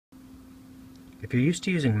If you're used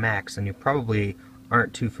to using Macs, then you probably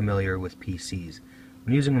aren't too familiar with PCs.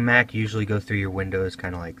 When using a Mac, you usually go through your windows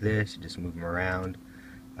kind of like this, you just move them around.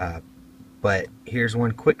 But here's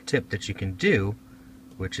one quick tip that you can do,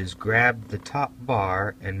 which is grab the top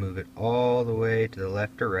bar and move it all the way to the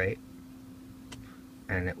left or right,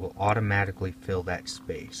 and it will automatically fill that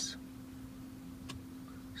space.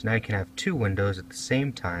 So now you can have two windows at the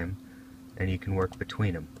same time, and you can work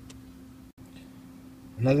between them.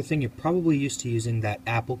 Another thing, you're probably used to using that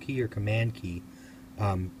Apple key or Command key.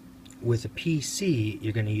 With a PC,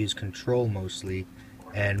 you're going to use Control mostly,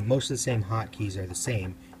 and most of the same hotkeys are the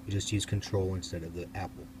same. You just use Control instead of the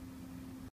Apple.